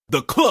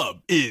The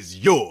club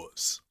is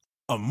yours.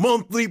 A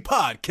monthly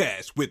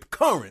podcast with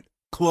current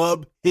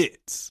club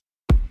hits.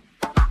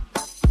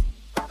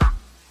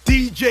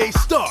 DJ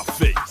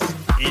Starface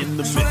in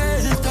the mix.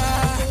 Suelta,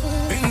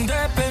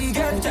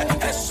 independiente,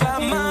 esa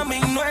mami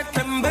no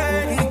está en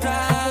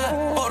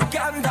venta, porque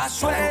anda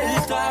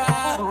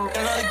suelta.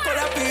 En la disco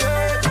la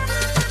pide,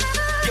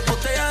 y es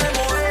botella de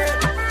moer,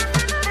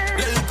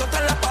 le di contra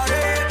la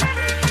pared,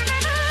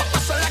 pa'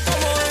 pasarla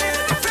como es.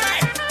 3,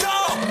 2,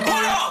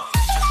 1.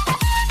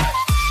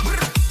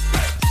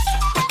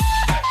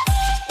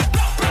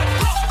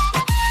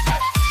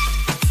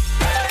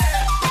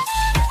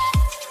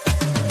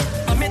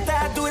 Mami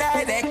está dura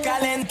y de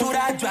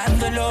calentura, yo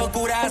ando en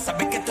locura,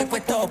 sabes que estoy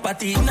puesto pa'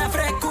 ti. Una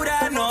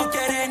frescura, no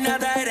quieres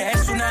nada,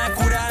 eres una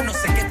cura, no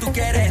sé qué tú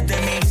quieres de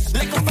mí.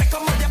 Le compré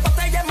como ya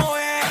botella de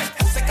moer,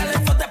 se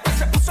calentó, después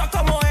se puso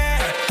como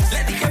es.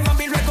 Le dije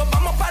mami, luego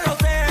vamos pa' los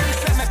hotel.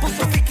 Se me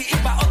puso piqui y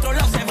pa' otro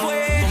lado se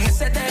fue. Con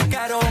ese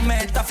descaro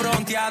me está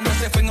fronteando,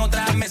 se fue en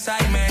otra mesa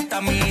y me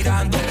está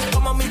mirando.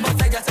 Como mi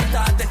botella se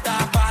está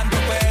destapando,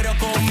 pero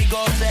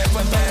conmigo se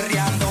fue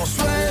perreando.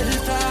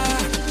 Suelta,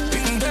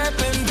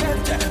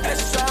 independiente,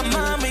 esa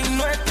mami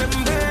no está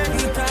en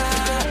venta,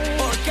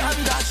 porque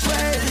anda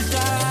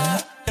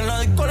suelta. En la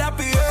disco la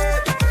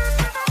pide,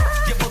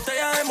 y es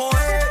botella de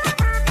moer,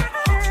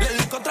 le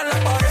di contra la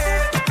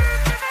pared,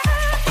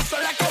 pa'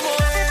 pasarla como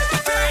es.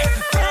 3,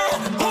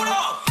 2, 1.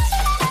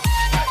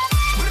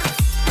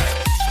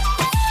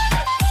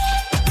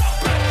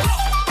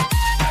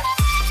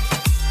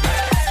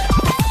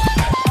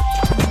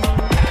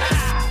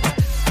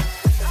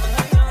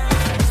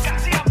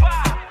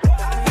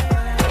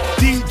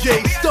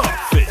 DJ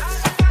Starface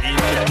in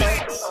the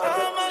mix.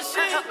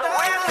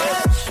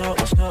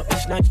 What's up?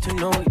 It's nice to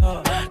know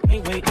ya.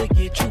 Can't wait to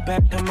get you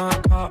back to my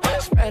car.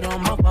 Spread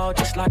on my wall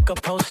just like a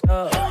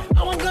poster.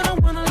 No one gonna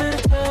wanna let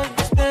it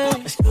stay.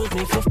 Excuse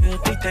me for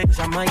filthy things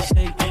I might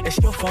say. It's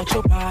your fault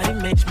your body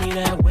makes me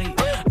that way.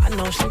 I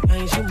know some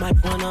things you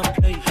might wanna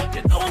play.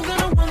 You know I'm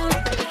gonna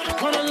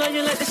wanna love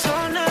you like this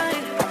all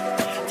night.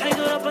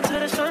 Tangled up until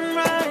the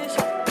sunrise.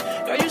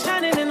 Girl, you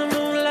shining in the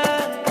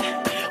moonlight.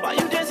 Why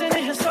you dancing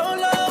in here so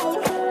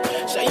low?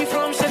 Say you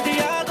from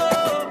Santiago.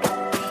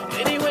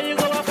 Anywhere you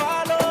go, I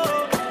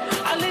follow.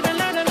 I'll even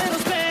learn a little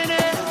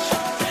Spanish.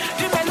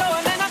 Dímelo,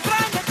 nena,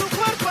 tráeme tu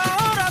cuerpo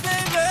ahora,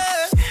 baby.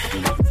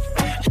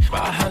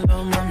 Bájalo,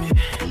 mami.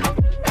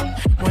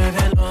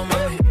 Muévelo,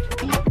 mami.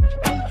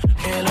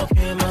 Que lo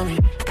que, mami.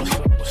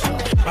 What's up?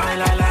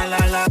 Baila,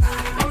 la.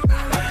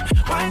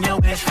 Wind your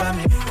waist for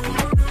me.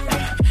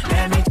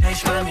 Let me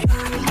taste, mami.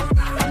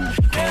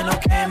 Que lo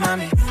que,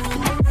 mami.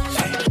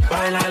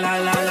 Baila, la.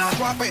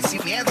 Suave,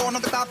 sin miedo no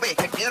te tapes,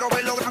 que quiero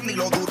ver lo grande y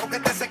lo duro que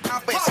te se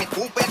escape. Si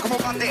escupe como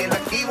bate, lo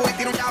activo y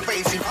tiro llave.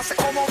 Y si lo hace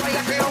como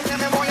baila, creo que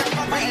me voy a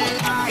escapar.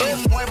 Ay,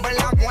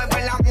 muévela.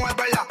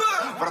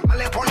 Pero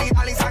dale poli,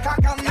 dale y saca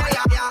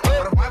candela.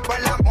 Pero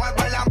muévela.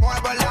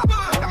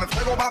 Dame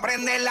fuego pa'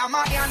 prender la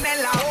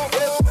marianela.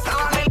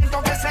 Dale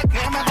lento que se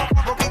queme poco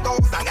a poquito.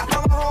 Dale hasta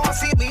abajo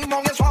así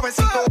mismo, bien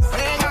suavecito.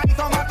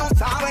 Pegadito más, tú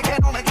sabes que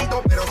no me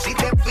quito. Pero si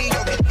te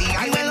pillo de ti,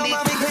 ay, bendito.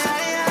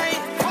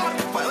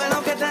 Mueve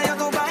lo que te dio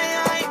tu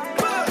baile.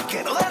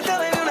 Quiero darte,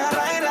 baby, una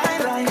ride.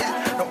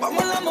 Nos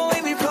vamos en la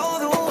movie flow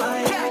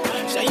Dubai.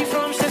 Say you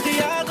from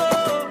Santiago.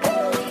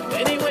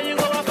 Anywhere you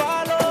go, I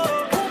follow.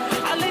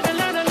 I'll even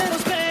learn a little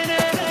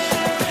Spanish.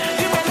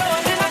 Dímelo,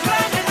 nena,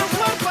 tráeme tu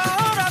cuerpo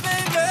ahora,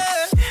 baby.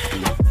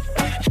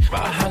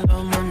 Bájalo,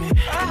 mami.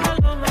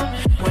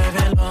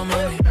 Muévelo,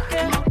 mami.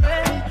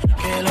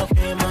 Que lo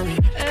que, mami.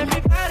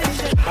 Everybody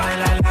say,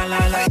 baila,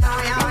 la.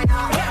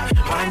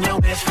 Wind your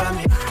waist for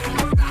me.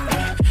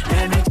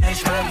 Let me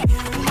taste, mami.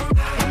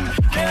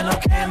 Que lo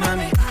que,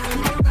 mami.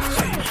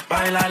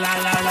 Baila, la.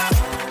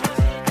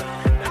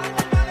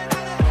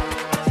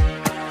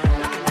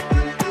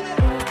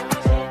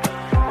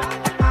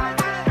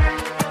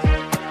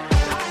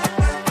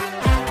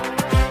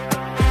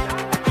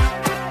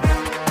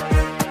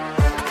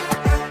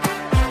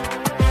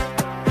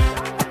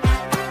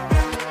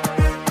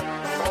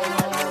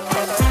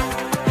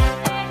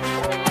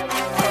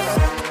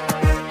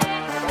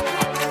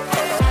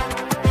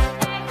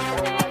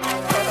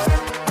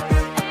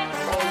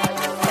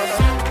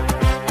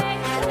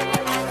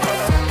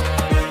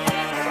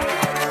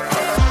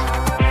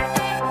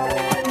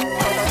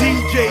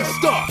 DJ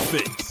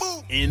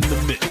Starface in the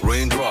mix.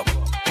 Raindrop,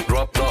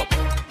 drop top.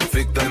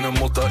 Fick deine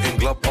Mutter in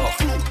Gladbach.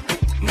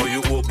 Neue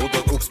Uhr,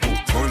 Bruder, guckst du.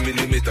 9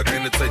 mm,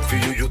 keine Zeit für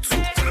Jujutsu.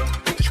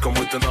 Ich komm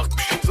heute Nacht,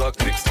 bestimmt sag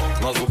nix.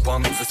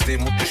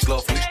 Nasopan-System und ich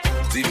schlaf nicht.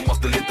 7,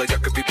 8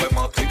 Lederjacke wie bei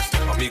Matrix.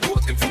 Amigo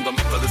hat den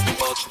Fundamentalist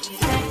gebatscht.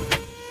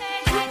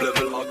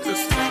 Rip-Level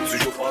Artist.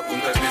 Psychopath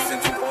und ein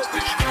bisschen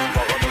sympathisch.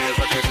 Paranoia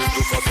sagt mir,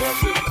 du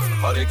verdrahtet.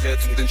 Harry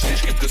und den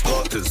Stich gibt es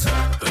gratis.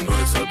 Dein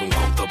neues Album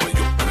kommt, aber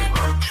juckt kein.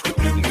 Ich will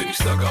lügen, wenn ich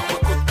sage, aber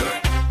Gott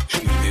geil.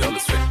 Ich nehm dir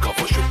alles weg,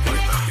 Kaffer, Schuppblei.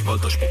 Die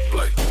Walter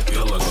Spuckblei.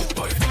 Yalla,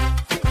 goodbye.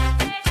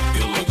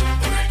 Yalla,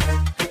 goodbye.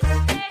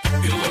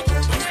 Yalla,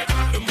 goodbye.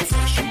 Immer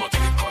frisch, immer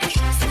den Arsch.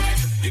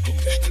 Ihr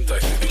guckt nicht in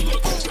deine Yalla,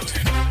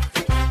 goodbye.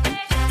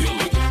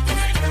 Yalla, goodbye.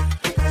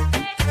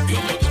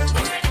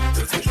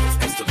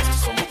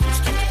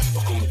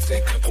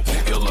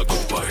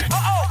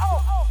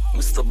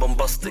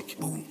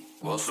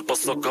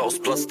 Socke aus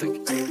Plastik.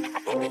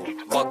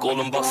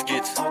 Backrollen, was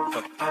geht?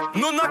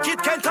 Nur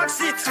Nakid, kein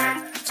Taxi.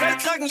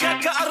 Feldtragen,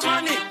 Jacke,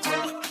 Armani.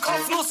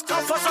 Kopfnuss,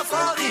 Koffer,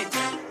 Safari.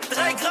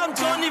 3 Gramm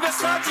Johnny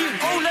Versace.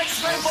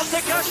 Rolex, Rainbow,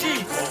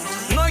 Tekashi.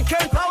 9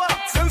 Köln Power,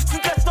 15.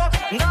 Stock.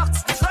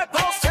 Nachts,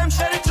 Treibhaus,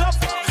 Hemmschelle, Job.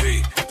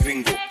 Hey,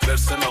 Gringo, wer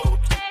ist denn laut?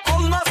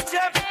 Olmaz,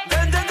 Jab,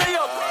 wenn denn der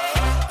Job.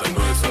 Dein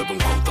neues Album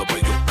kommt, aber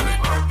juckt kein.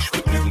 Ich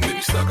würd lügen, wenn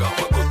ich sage,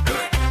 aber Gott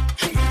geil.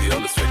 Ich nehm dir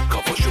alles weg,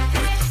 Cover, schupp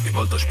mit. Die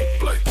Walter Schmuck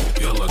bleibt.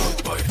 Yalla,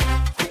 goodbye.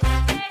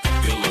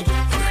 Yalla,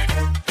 goodbye.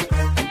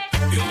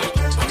 Yalla,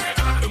 goodbye.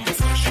 Immer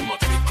frisch, immer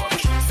Krieg,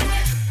 Parachute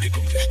frei. Hier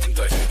kommt nicht in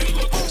dein.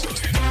 Yalla,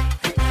 goodbye.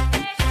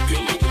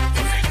 Yalla,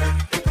 goodbye.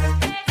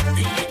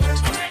 Yalla,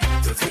 goodbye.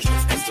 Setz mich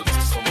auf gestern, das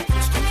ist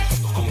Sommerposter.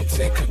 Noch kommen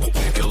 10, kein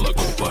Problem. Yalla,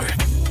 goodbye.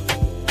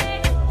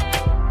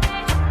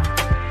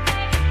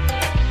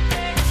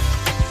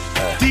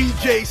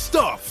 DJ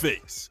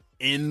Starface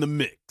in the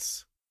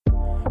mix.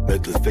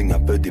 Mittelfinger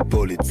für die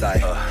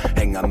Polizei.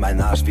 Häng an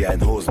meinen Arsch wie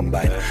ein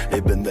Hosenbein.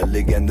 Lebende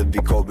Legende wie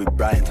Kobe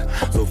Bryant.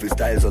 So viel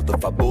Style sollte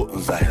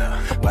verboten sein.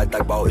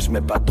 Freitag baue ich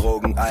mir paar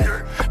Drogen ein.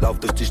 Lauf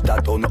durch die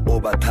Stadt ohne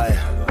Oberteil.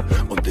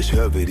 Und ich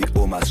höre, wie die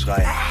Omas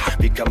schreien.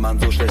 Wie kann man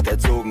so schlecht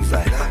erzogen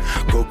sein?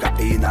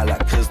 Kokain à la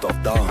Christoph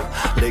Daum.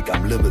 Leg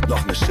am Limit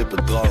noch ne Schippe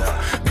drauf.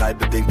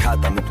 Treibe den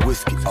Kater mit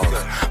Whisky aus.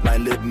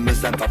 Mein Leben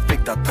ist ein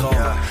verfickter Traum.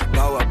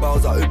 Power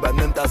Bowser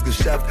übernimmt das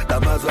Geschäft.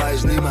 Damals war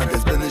ich niemand,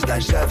 jetzt bin ich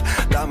dein Chef.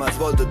 Damals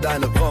wollte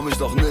deine Frau mich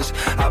doch nicht.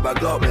 Aber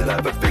glaub mir,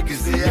 dann befick ich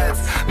sie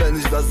jetzt. Wenn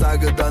ich was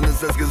sage, dann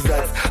ist es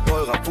Gesetz.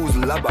 Teurer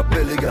Fusel, aber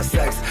billiger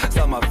Sex.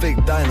 Sag mal, fick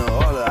deine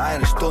Rolle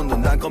 1 Stunde.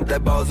 Und dann kommt der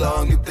Bowser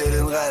und gibt dir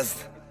den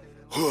Rest.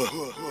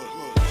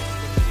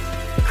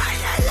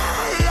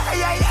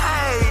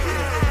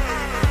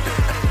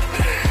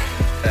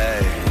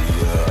 Ey,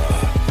 yeah.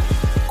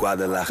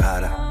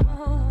 Guadalajara.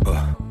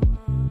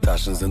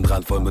 Taschen sind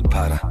randvoll mit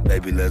Para.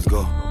 Baby, let's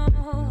go.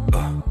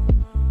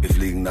 Wir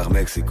fliegen nach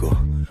Mexiko.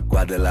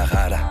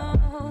 Guadalajara.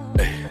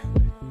 Ey.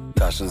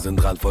 Taschen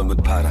sind randvoll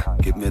mit Para.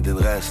 Gib mir den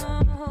Rest.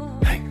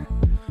 Hey.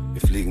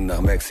 Wir fliegen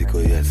nach Mexiko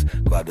jetzt.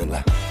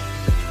 Guadalajara.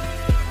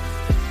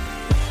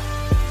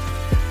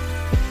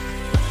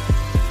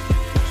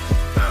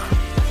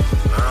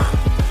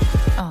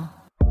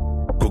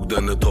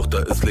 Deine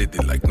Tochter ist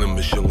ladylike, ne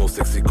Mischung aus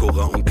Sexy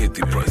Cora und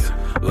Katy Price.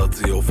 Lad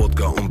sie auf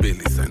Wodka und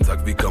Bailey sein.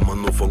 Sag, wie kann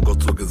man nur von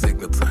Gott so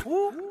gesegnet sein?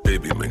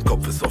 Baby, mein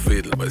Kopf ist auf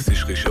Edelweiß.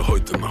 Ich rieche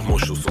heute nach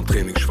Moschus und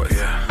Trainingsschweiß.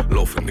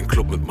 Lauf in den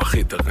Club mit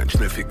Machete rein.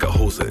 Schneffiger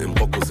Hose im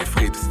Rocco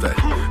Sifredi-Style.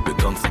 Wir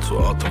tanzen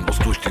zur Atemlos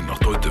durch die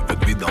Nacht. Heute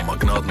wird wieder mal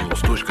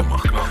gnadenlos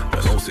durchgemacht.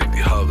 Dein Aussehen,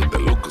 die Haare,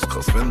 der Look ist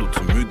krass. Wenn du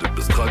zu müde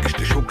bist, trage ich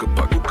dich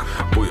Huckepack.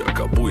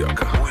 Bojaka,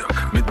 Bojaka.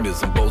 Mit mir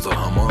sind Bowser,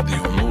 Hamadi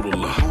und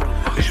Nurullah.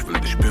 Ich will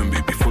dich spüren,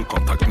 Baby,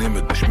 Vollkontakt.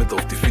 Nehme dich mit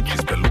auf die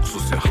Fidschis per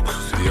Luxusjacht.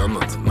 Die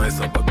anderen sind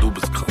nice, aber du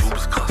bist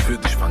krass. Für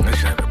dich fang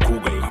ich eine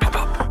Kugel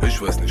ab.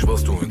 Ich weiß nicht,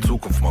 was du in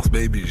Zukunft machst,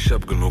 Baby. Ich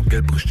hab genug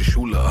Geld, brich die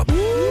Schule ab. Ey,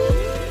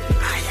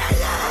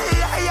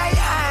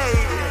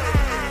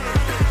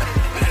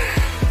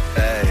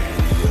 yeah.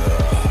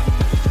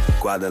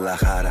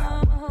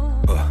 Guadalajara.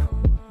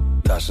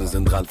 Taschen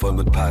sind randvoll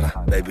mit Para.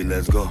 Baby,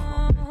 let's go.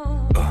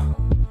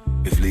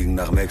 Wir fliegen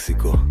nach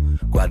Mexiko.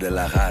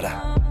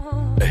 Guadalajara.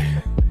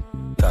 Ey.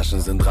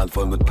 Taschen sind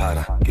randvoll mit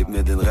Para. Gib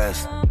mir den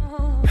Rest.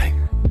 Hey.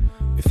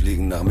 Wir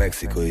fliegen nach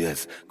Mexiko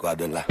jetzt.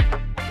 Guadalajara.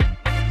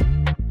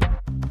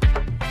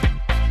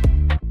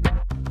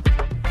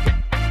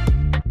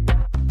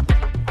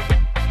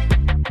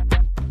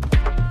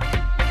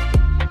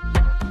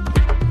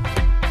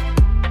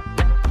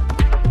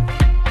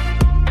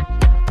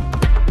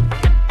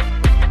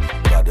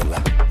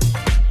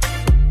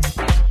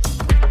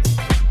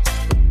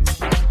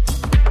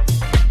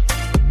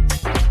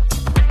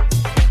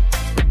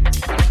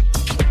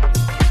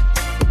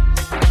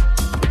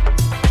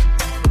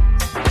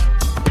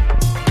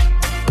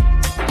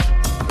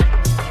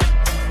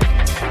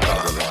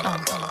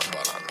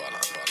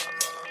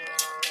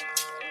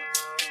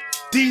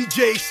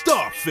 DJ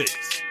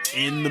Starface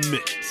in the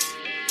mix.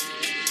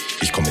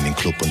 Ich komm in den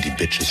Club und die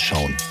Bitches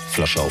schauen.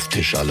 Flasche auf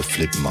Tisch, alle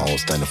flippen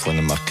aus. Deine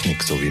Freundin macht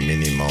Knick, so wie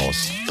Minnie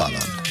Maus.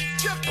 Ballern.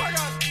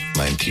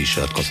 Mein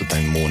T-Shirt kostet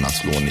einen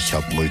Monatslohn. Ich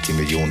hab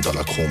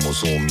Multimillion-Dollar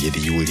Chromosom. Jede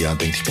Julia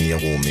denkt, ich bin ihr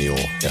Romeo.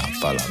 Ja,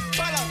 ballern.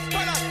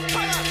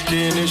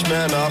 Geh nicht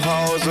mehr nach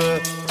Hause,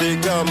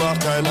 Dicker, mach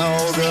kein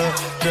Auge.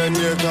 Gönn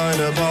mir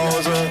keine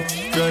Pause,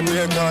 gönn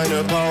mir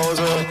keine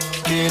Pause.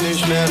 Geh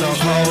nicht mehr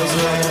nach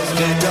Hause,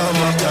 Dicker,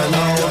 mach kein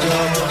Auge.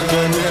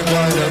 Gönn mir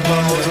keine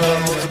Pause.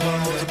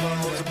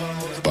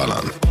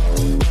 Ballern.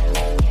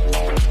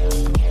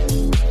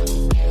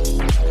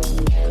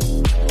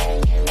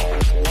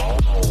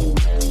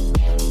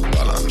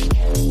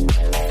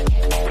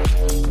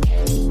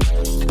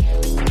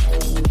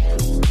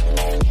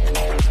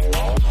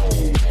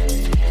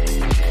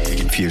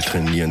 Viel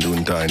trainieren, du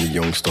und deine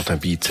Jungs, doch dein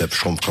Bizeps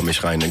schrumpft, komm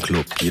ich rein in den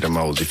Club. Jeder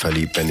Mausi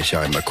verliebt, wenn ich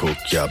einmal guck,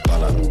 ja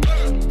ballern.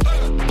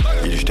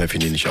 Jede Steffi,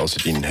 die nicht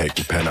aussieht wie ein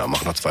Haken Penner.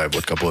 Mach nach 2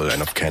 Wodka Bull,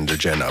 ein auf Kendall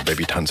Jenner.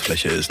 Baby,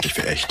 Tanzfläche ist nicht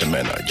für echte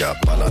Männer. Ja,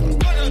 ballern.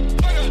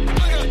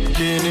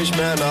 Geh nicht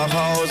mehr nach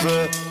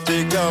Hause,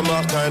 Digga,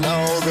 mach kein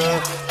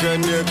Auge.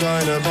 Gönn dir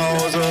keine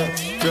Pause,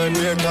 gönn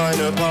dir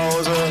keine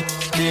Pause.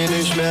 Geh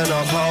nicht mehr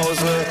nach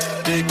Hause,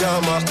 Digga,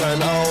 mach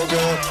kein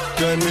Auge.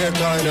 Gönn mir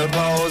keine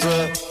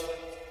Pause.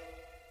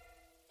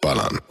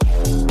 Ballern.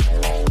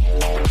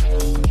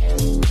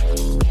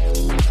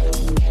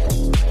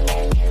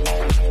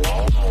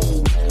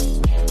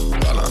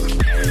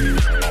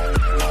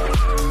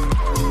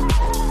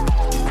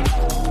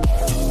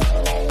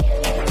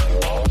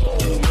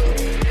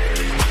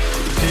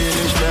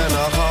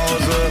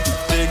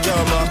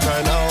 Mach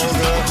kein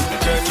Auge,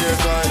 gönn dir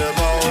keine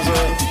Pause,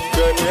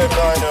 gönn dir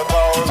keine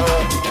Pause,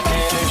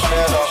 geh nicht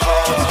mehr nach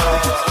Hause,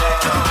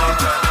 Digga, mach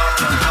kein Auge.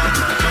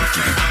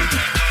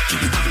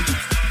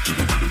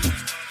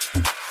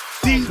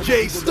 DJ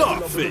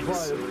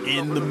Starface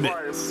in the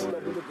mix.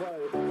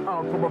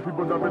 Out to my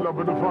people that be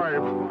loving the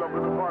vibe.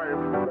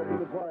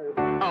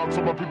 Out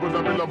to my people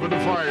that be loving the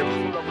vibe.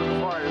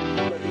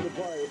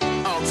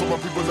 Out to my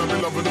people that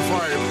be loving the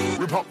vibe.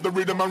 Rip up the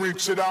rhythm and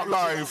reach it out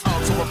live.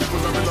 Out to my people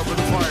that be loving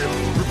the vibe.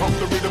 Rip up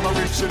the rhythm and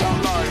reach it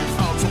out live.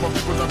 Out to my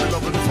people that be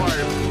loving the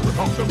vibe. Rip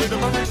up the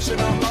rhythm and reach it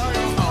out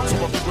live. Out to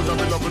my people that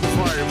be loving the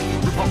vibe.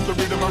 Rip up the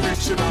rhythm and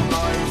reach it out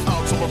live.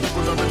 Out to my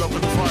people that be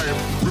loving the vibe.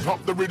 Rip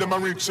up the rhythm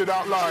and reach it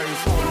out live.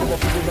 Out to my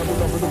people that be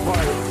loving the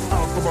vibe.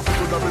 Out to my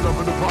people that be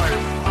loving the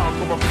vibe. Out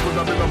to my people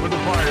that be loving the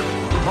vibe.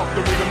 Rip up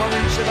the rhythm and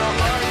reach it out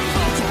live.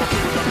 Out to my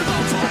people that be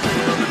out to my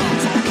people that be out to my people that be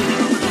out to my people that be out to my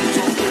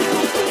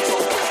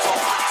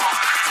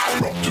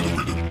rock to the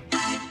rhythm.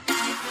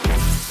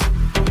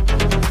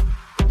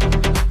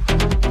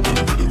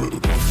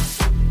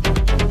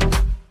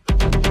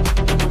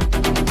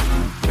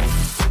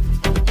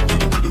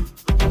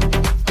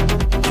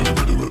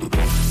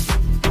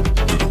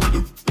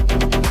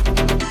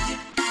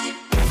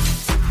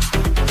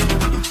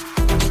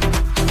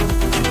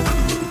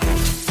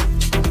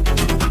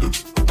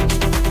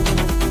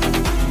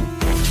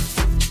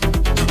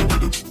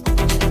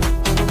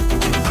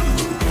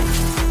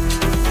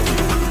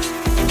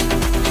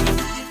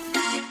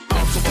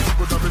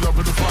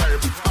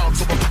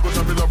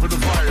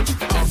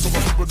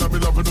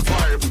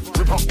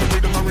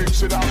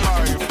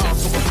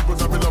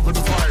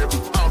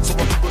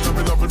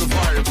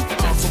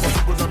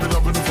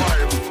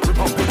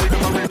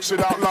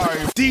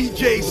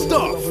 DJ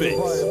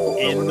Starface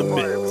in the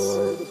mix.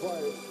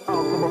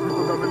 Out to my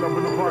people that be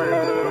loving the vibe.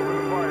 Out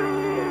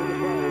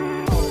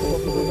to my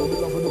people that be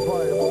loving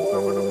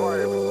the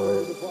vibe.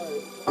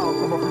 Out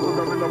to my people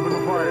that be loving the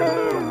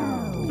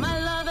vibe. My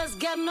lover's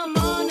got no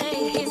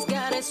money, he's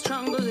got his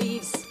strong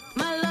beliefs.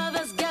 My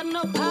lover's got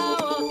no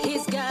power,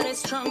 he's got his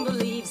strong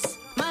beliefs.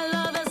 My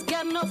lover's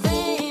got no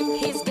fame,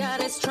 he's got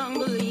his strong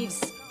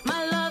beliefs.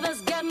 My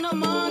lover's got no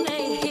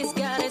money, he's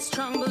got his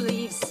strong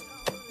beliefs.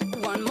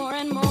 One more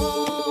and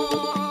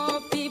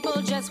more,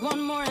 people just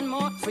want more and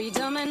more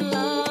freedom and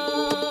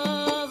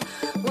love,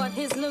 what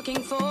he's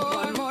looking for.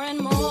 One more and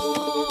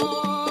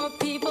more,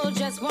 people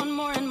just want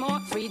more and more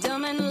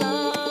freedom and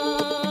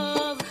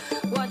love,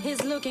 what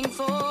he's looking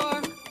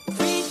for.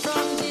 Free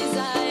from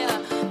desire,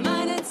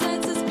 mind and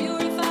senses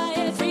purify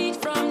it. Freed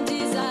from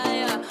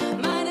desire,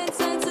 mind and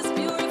senses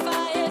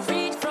purify it.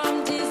 Freed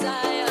from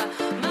desire,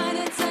 mind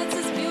and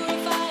senses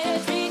purify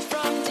it. Freed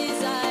from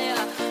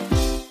desire.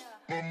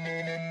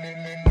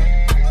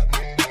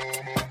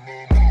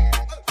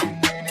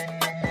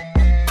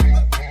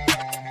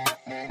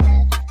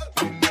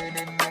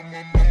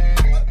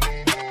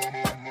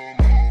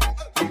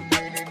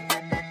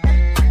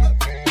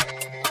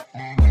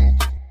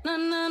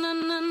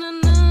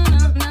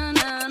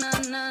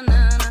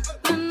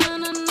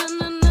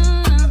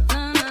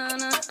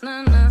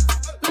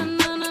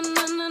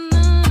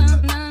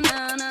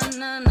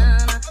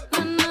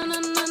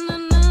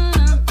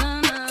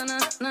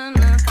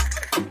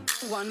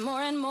 One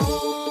more and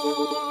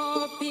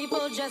more,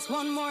 people just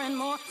want more and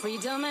more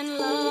freedom and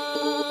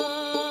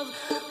love,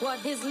 what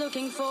he's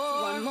looking for.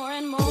 One more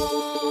and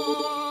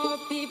more,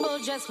 people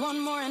just want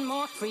more and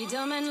more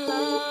freedom and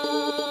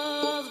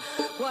love,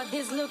 what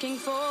he's looking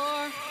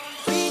for.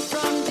 Freed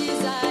from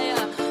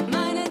desire,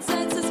 mind and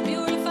senses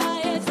purify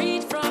it.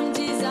 Freed from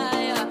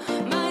desire,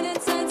 mind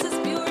and senses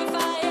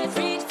purify it.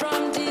 Freed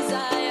from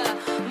desire,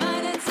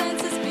 mind and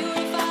senses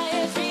purify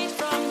it. Freed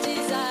from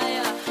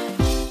desire.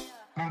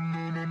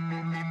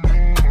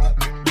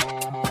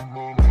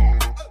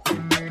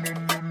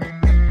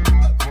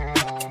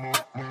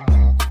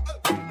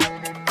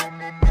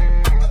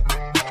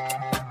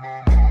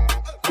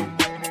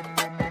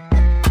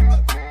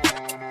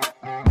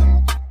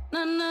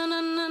 Na na na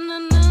na na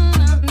na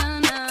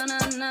na na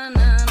na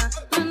na.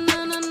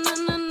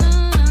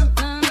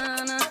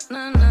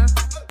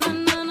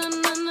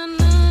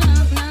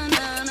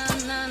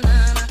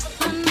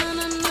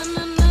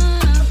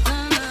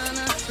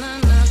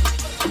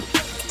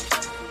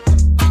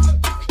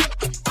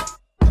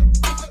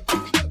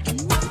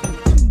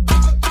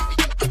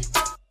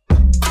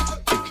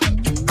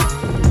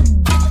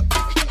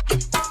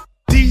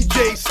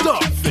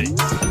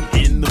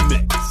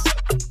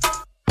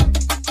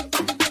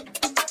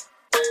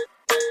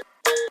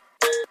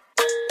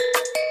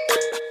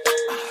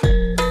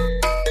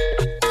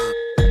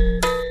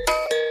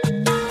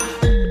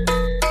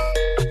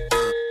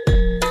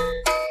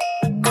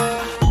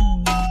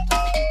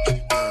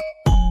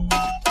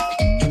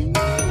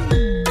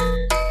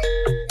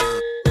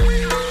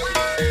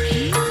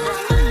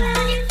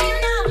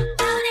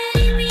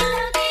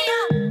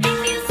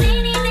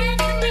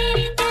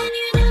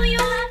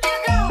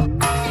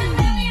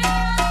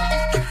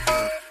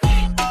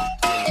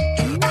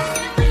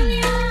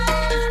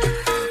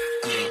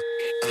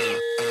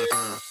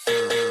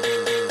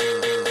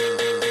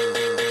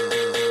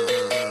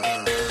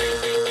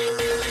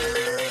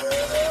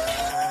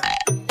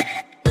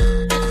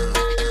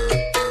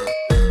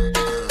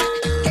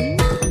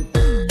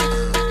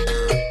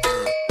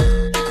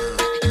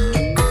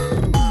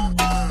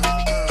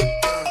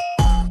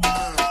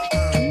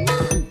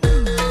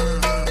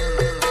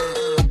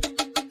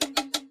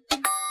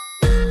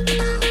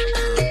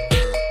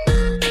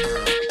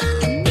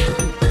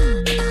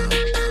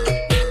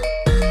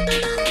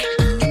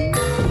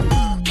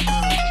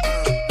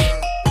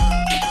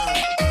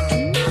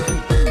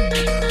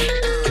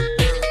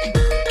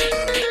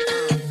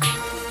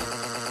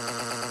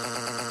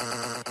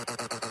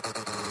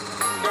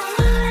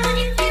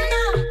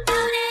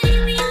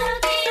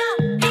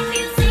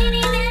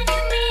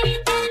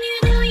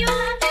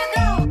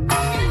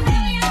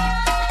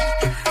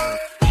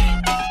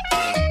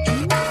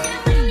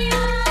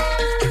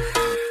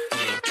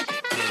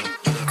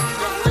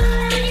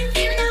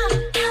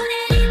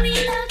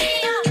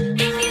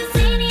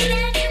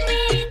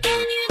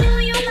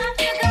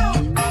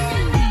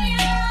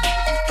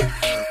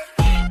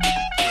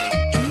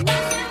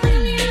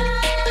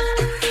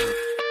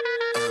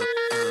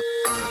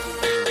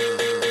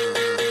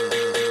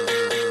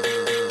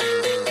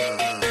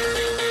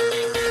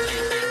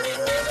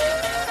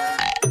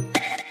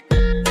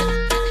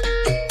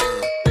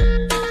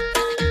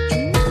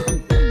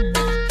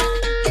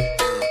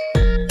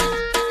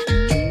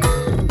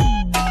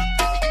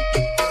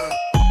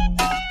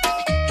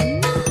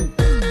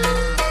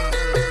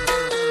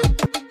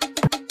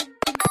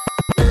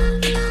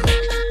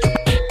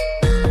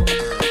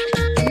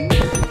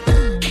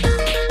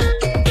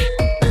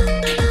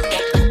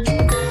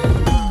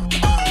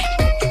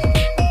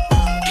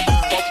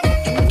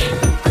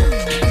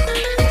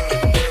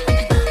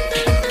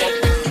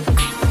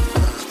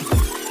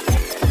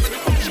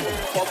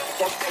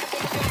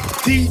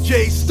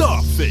 DJ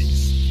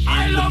Starface.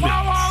 I love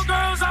how all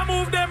girls are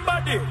move them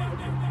body.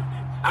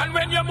 And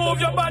when you move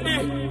your body,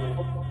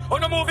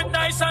 wanna move it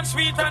nice and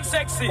sweet and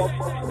sexy.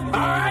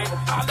 Alright,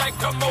 I like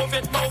to move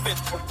it, move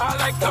it. I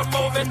like to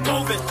move it,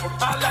 move it.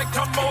 I like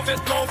to move it,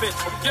 move it.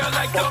 You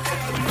like to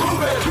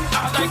move it.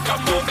 I like to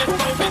move it,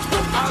 move it.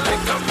 I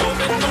like to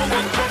move it, move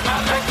it. I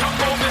like to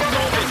move it,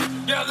 move it.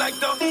 You like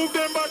to move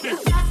them body.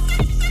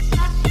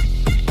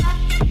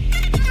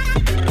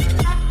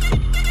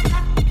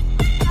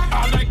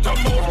 I like to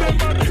move them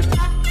body.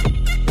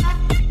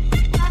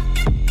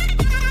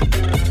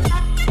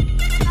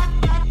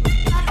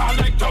 I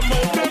like to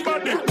move them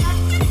body.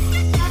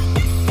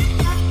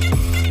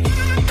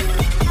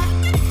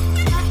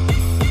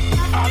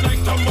 I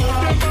like to move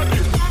them body.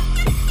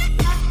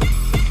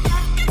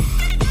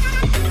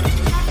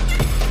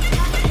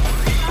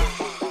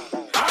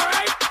 All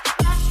right.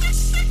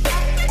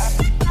 I like to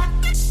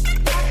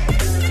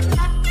move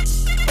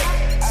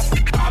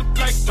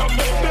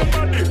them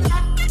body.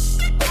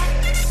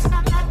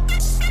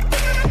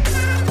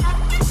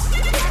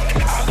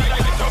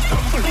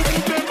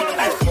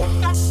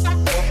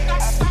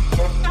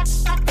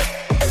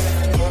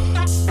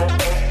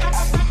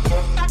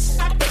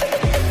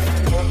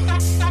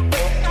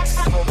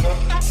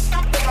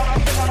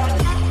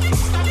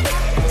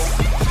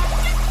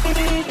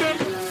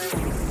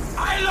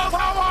 I love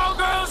how all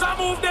girls are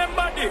move them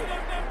body.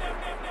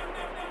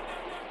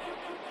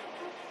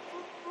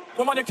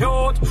 Woman, you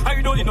cute,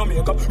 I don't need no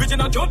makeup. Bitch,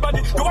 in a cute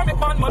body, you want make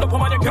man mother.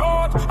 Woman, you cute,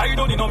 I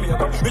don't need no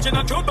makeup. Bitch, in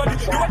a cute body,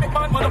 you want make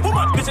man mother.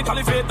 Woman,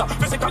 physically fit,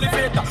 physically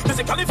fit,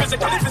 physically.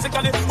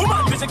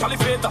 Woman, physically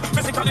fit,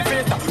 physically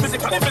fit,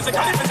 physically.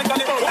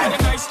 Woman, you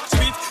nice,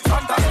 sweet,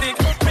 fantastic.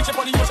 Bitch,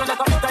 upon the ocean that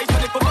I'm tight,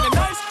 and it put on a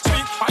nice,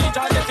 sweet, and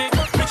energetic.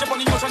 Bitch, upon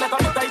the ocean that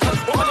I'm tight,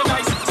 woman, you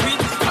nice, sweet,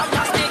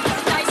 fantastic.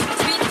 Nice,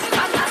 sweet,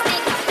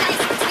 fantastic. Nice,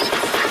 sweet,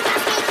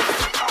 fantastic.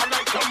 I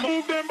like to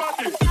move them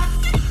body.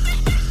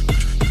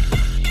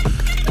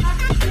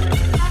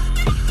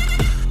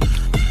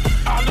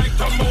 I like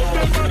to move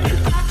them body.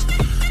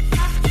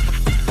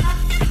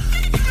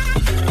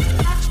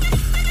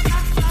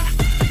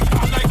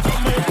 I like to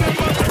move them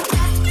body.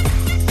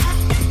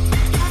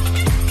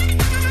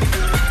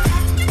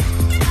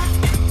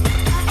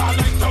 I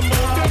like to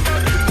move them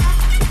body.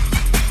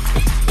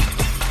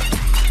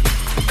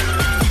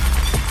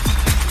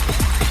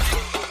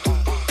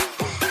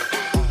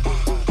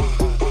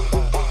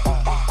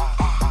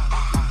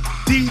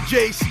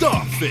 DJ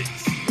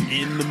Starface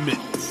in the mix.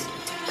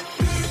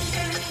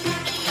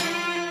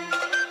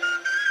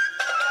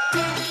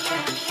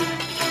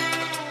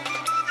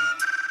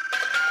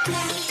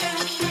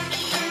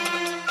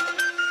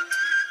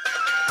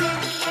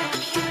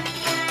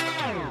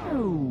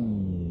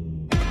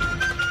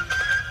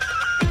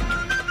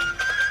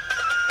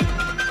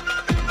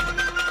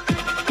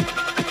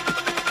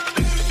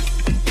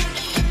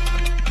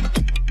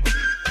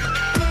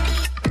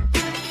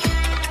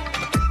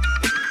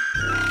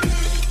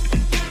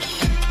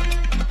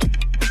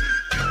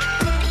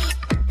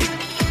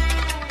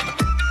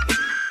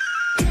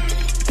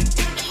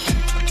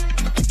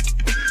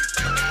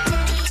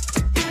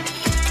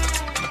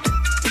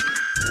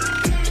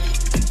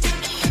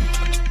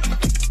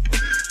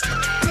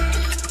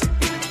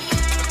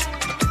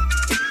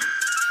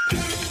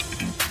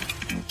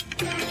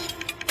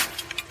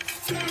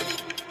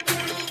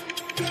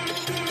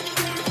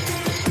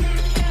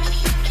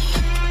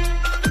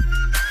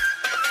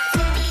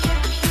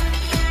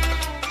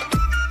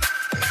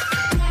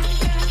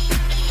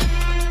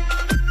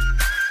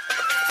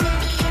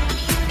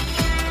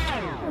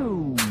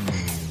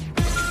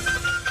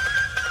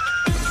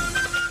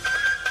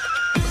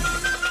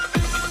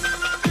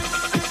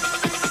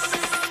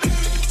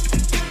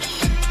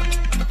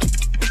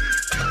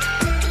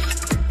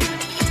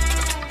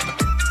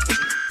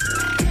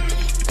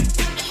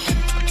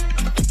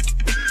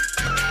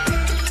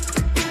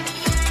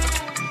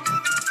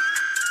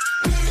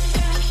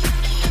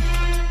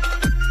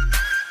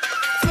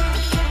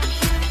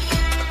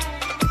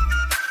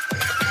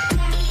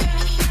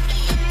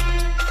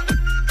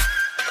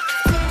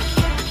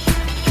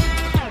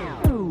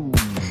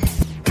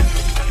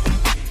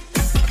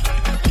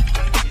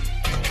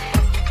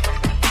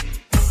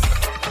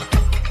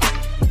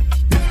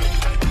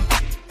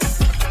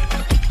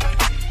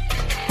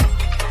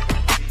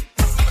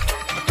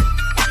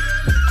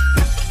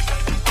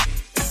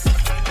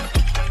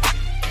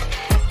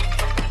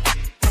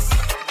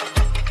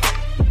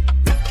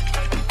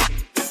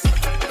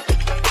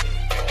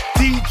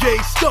 DJ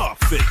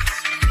Starface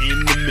in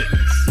the mix.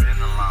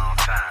 Been a long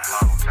time.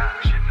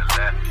 Shouldn't have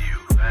left you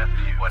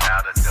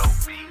without a dope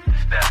beat.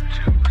 Step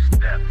two,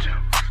 step two,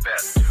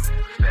 step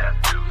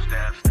two,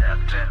 step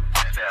two,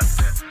 step.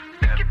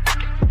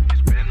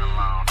 It's been a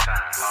long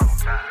time.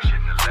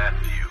 Shouldn't have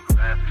left you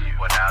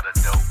without a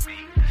dope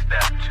beat.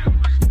 Step two,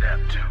 step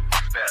two,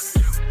 step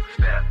two,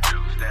 step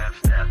two, step.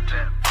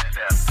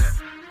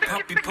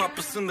 Papi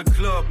Papas in the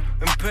Club,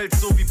 im Pelz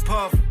so wie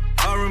Puff.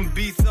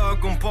 R&B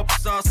Thug und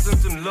Popstars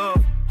sind in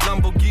Love.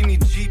 Lamborghini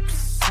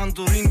Jeeps,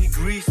 Santorini,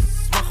 Greece.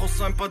 Mach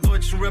aus ein paar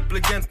deutschen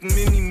Rap-Legenden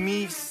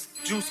Mini-Mies.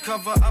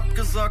 Juice-Cover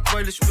abgesagt,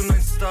 weil ich bin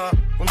ein Star.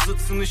 Und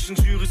sitze nicht in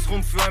Jurys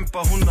rum für ein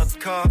paar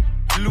 100k.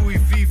 Louis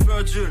V,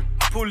 Virgil,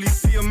 Pulli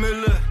 4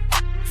 Mille.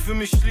 Für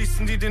mich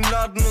schließen die den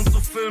Laden und so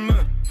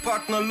Filme.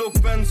 Partner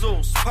Look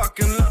Benzos,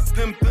 packen La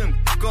Pimpin.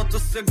 Gott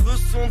ist der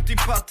Größte und die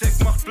Patek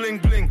macht Bling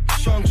Bling.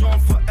 Sean John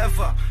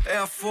Forever,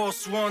 Air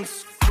Force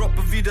Ones.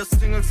 Droppe wieder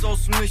Singles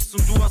aus dem Nichts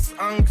und du hast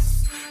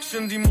Angst.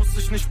 Shindy muss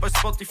sich nicht bei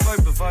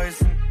Spotify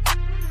beweisen.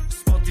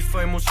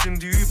 Spotify muss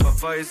Shindy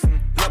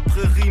überweisen. La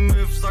Prairie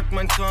Milf sagt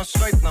mein Zahn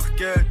schreit nach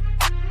Geld.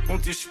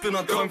 Und ihr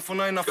Spinner träumt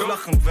von einer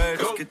flachen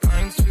Welt. Es geht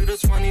 1 für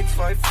das Money,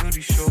 2 für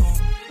die Show.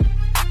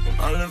 Und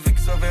alle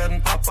Wichser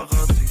werden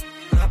Paparazzi.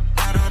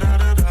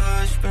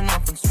 Ich bin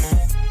up in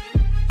Smoke.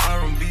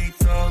 R&B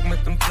Talk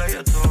mit dem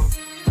Player Talk.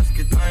 Es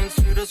geht 1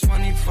 für das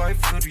Money, 2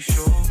 für die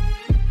Show.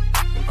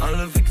 Und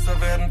alle Wichser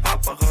werden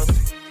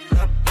Paparazzi.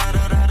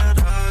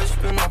 Ich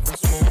bin up in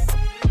Smoke.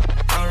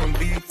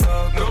 R&B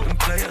Talk mit dem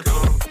Player Talk.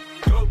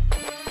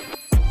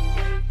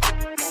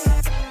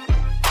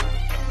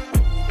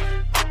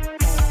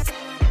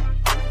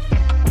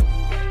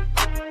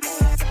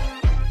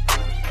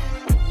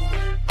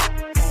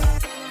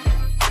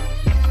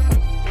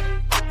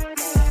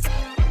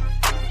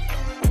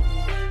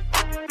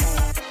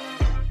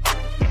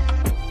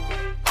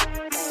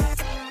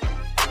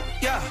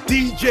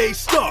 DJ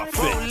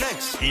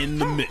Starfish in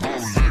the mix.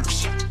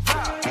 Rolex,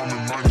 komm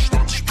in meine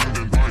Stadt, ich bin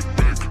den weit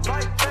weg.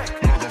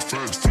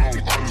 Lagerfeld, Flow,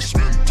 alles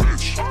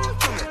Vintage.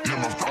 Ihr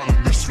macht alle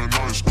nichts mehr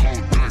Neues,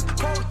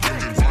 Codedeck. Bring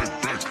den weit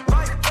weg.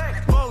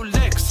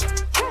 Rolex,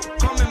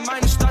 komm in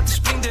meine Stadt,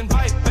 ich bring den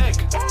weit weg.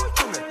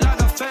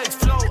 Lagerfeld,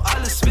 Flow,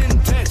 alles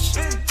Vintage.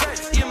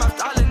 Ihr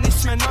macht alle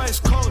nichts mehr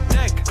Neues,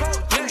 Codedeck.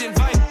 Bring den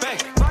weit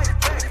weg.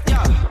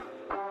 Ja,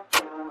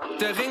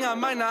 der Ring an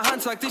meiner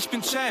Hand sagt, ich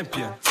bin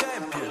Champion.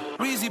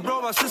 Reezy,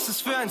 Bro, was ist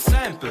es für ein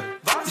Sample?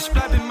 Ich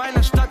bleib in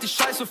meiner Stadt, ich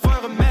scheiß auf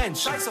eure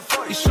Menschen.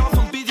 Ich schau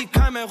vom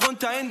BDK mehr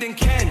runter in den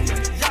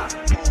Canyon.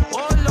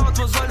 Oh Lord,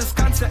 wo soll das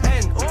Ganze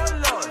enden?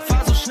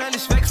 Fahr so schnell,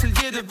 ich wechsel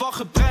jede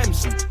Woche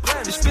Bremsen.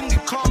 Ich bin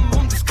gekommen,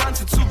 um das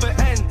Ganze zu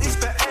beenden.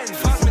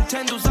 Frag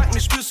Nintendo, sag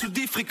mir, spürst du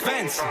die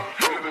Frequenzen?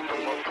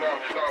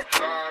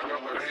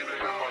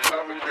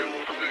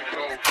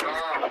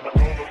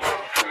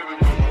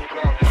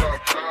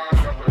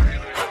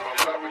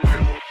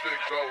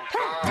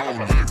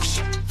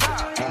 Rolex,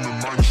 komm in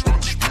meine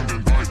Stadt, ich bin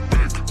den weit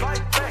weg.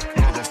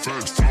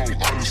 Lagerfeld, Flow,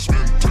 alles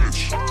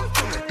Vintage.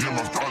 Ihr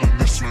macht alle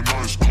nichts mehr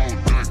Neues,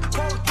 Codedeck.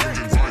 Bring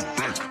den weit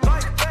weg.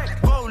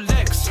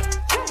 Rolex,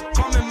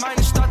 komm in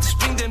meine Stadt, ich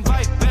bring den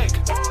weit weg.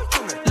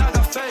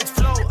 Lagerfeld,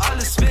 Flow,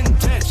 alles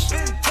Vintage.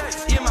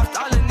 Ihr macht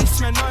alle nichts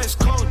mehr Neues,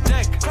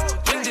 Codedeck.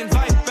 Bring den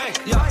weit weg,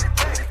 ja.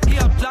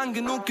 Ihr habt lang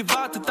genug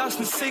gewartet, dass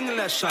eine Single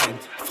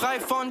erscheint. Frei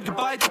von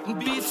gebeiteten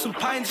Beats und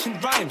peinlichen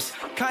Rhymes.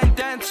 Kein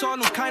Dancehall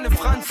und keine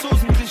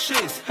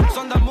Franzosen-Klischees,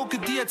 sondern Mucke,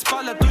 die jetzt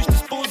ballert durch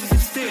das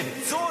Bose-System.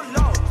 So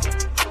laut.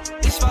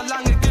 Ich war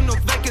lange genug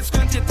weg, jetzt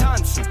könnt ihr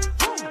tanzen.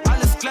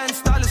 Alles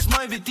glänzt, alles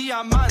neu wie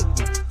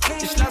Diamanten.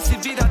 Ich lass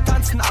sie wieder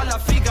tanzen, à la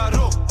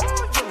Figaro.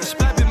 Ich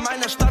bleib in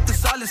meiner Stadt,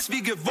 ist alles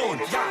wie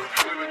gewohnt. Ja.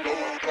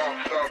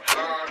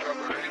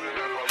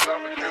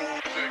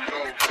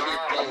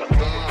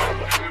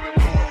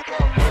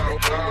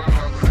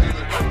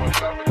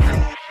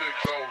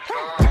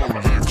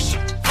 Rolex,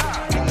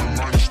 komm in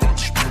meine Stadt,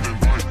 ich bin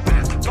den weit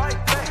weg.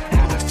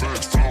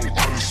 Lagerfeld, Flow,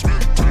 alles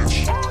Vintage.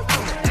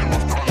 Ihr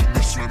macht alle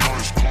nichts mehr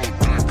Neues, Codedeck.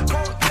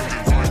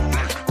 Bring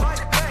den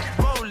weit weg.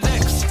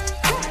 Rolex,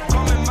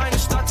 komm in meine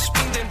Stadt, ich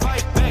bring den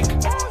weit weg.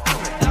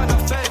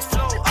 Lagerfeld,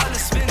 Flow,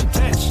 alles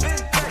Vintage.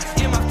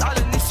 Ihr macht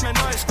alle nichts mehr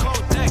Neues,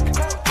 Codedeck.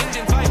 Bring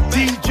den weit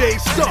weg. DJ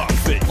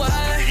Starfish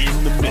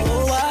in the mix.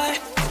 Oh, why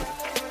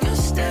you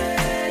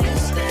stay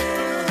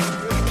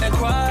and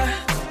cry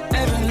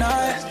every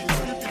night?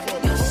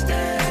 You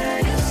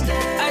stay.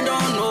 I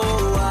don't know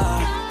why.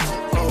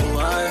 Oh,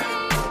 why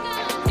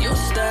you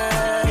stay.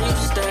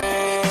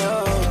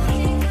 Oh,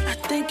 I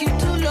think you're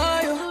too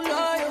loyal.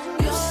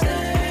 You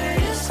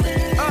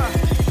stay. I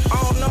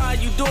don't know how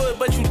you do it,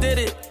 but you did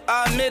it.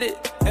 I admit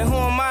it. And who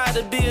am I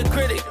to be a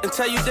critic and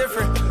tell you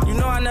different? You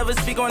know I never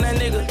speak on that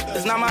nigga.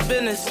 It's not my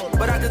business.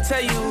 But I can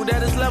tell you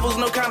that his level's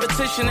no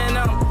competition and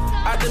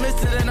I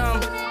dismissed it and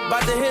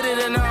about to hit it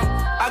and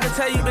I can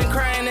tell you been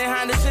crying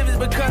behind the civics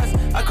because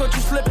I caught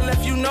you slipping,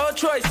 left you no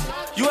choice.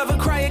 You ever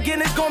cry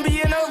again, it's gonna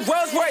be in a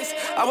Rolls Royce.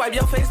 I wipe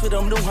your face with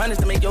them new hundreds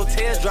to make your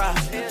tears dry.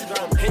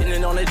 Hitting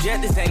it on a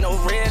jet, this ain't no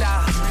red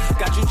eye.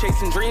 Got you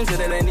chasing dreams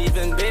and it ain't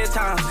even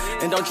bedtime.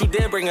 And don't you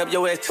dare bring up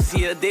your ex to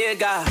see a dead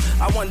guy.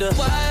 I wonder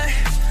Why,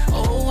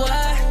 oh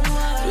why,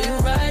 do you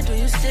ride, do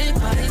you stick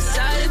by his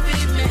side if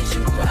he makes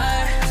you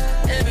cry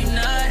every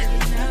night?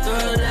 Throw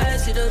the light,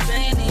 see the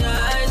pain in your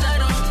eyes, I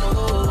don't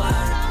know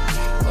why,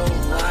 oh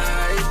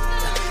why,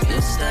 you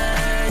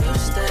stay, oh,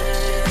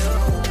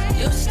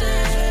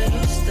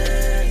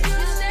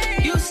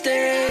 you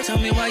stay, tell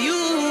me why you,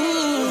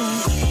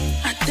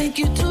 I think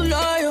you too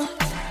loyal,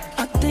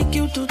 I think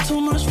you do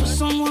too much for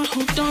someone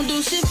who don't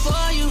do shit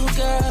for you,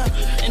 girl,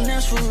 and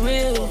that's for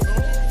real.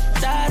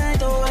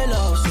 the way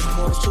love's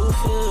supposed to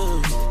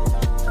feel.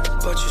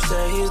 But you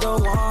say he's the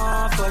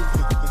one for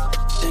you.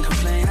 Then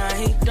complain how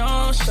he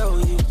don't show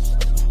you.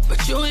 But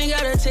you ain't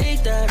gotta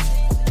take that.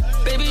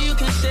 Baby, you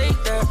can shake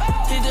that.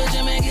 Hit the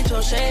gym and get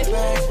your shape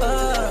back.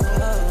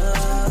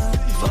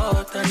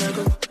 Fuck that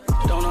nigga.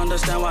 Don't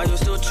understand why you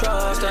still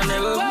trust that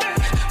nigga.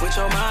 With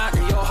your mind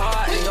and your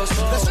heart and your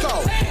soul. Let's go.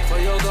 For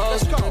your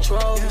goals and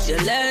control, you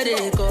let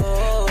it go.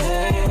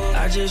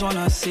 I just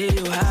wanna see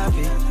you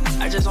happy.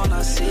 I just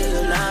wanna see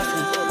you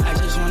laughing. I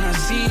just wanna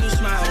see you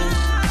smiling.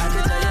 I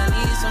can tell you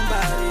need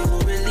somebody who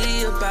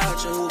really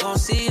about you, who gon'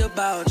 see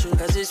about you.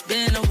 Cause it's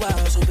been a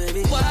while, so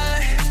baby,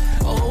 why?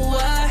 Oh,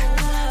 why?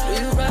 Do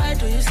you ride?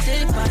 Do you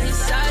stick by his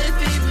side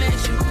if it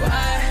makes you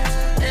cry?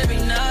 Every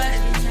night,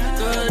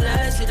 girl,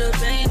 I see the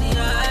pain in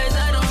your eyes.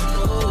 I don't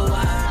know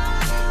why.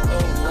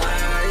 Oh,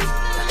 why?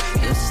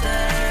 You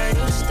stay,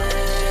 you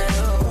stay,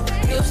 oh,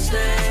 you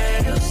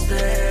stay, you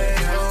stay.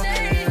 Oh.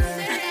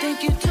 I think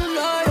you too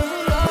loyal.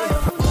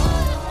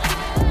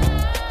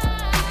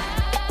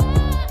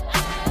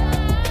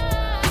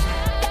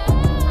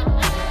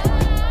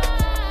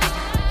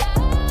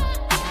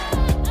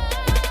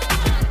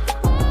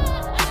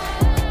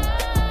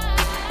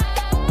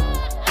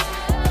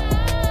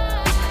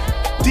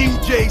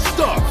 DJ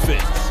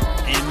Starface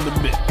in the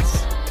mix.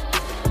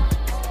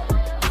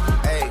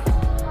 Hey.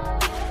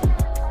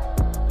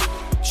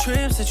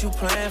 Trips that you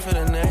plan for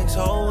the next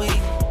whole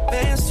week.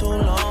 Bands too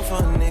long for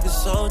a nigga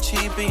so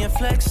cheap. And your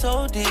flex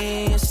OD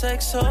and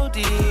sex OD.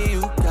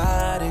 You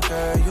got it,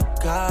 girl, you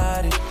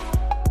got it.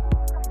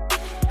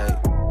 Hey.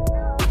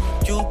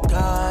 You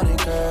got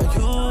it, girl,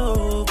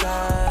 you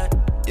got it.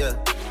 Yeah.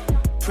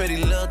 Pretty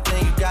little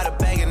thing, you got a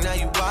bag and now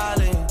you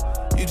wildin'.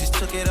 You just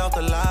took it off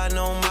the line,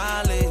 no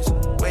mileage.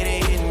 Way they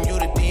hitting you,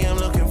 the DM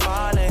looking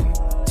violent.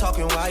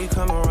 Talking while you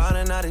come around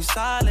and now they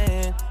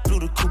silent. Blew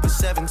the Cooper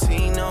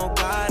 17, no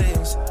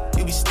guidance.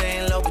 You be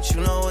staying low, but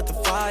you know what the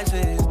fight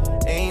is.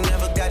 Ain't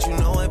never got you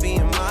know it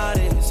being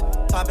modest.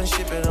 Poppin'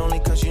 shit, but only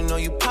cause you know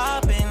you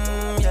poppin',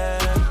 yeah.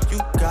 You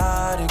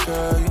got it,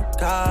 girl, you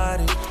got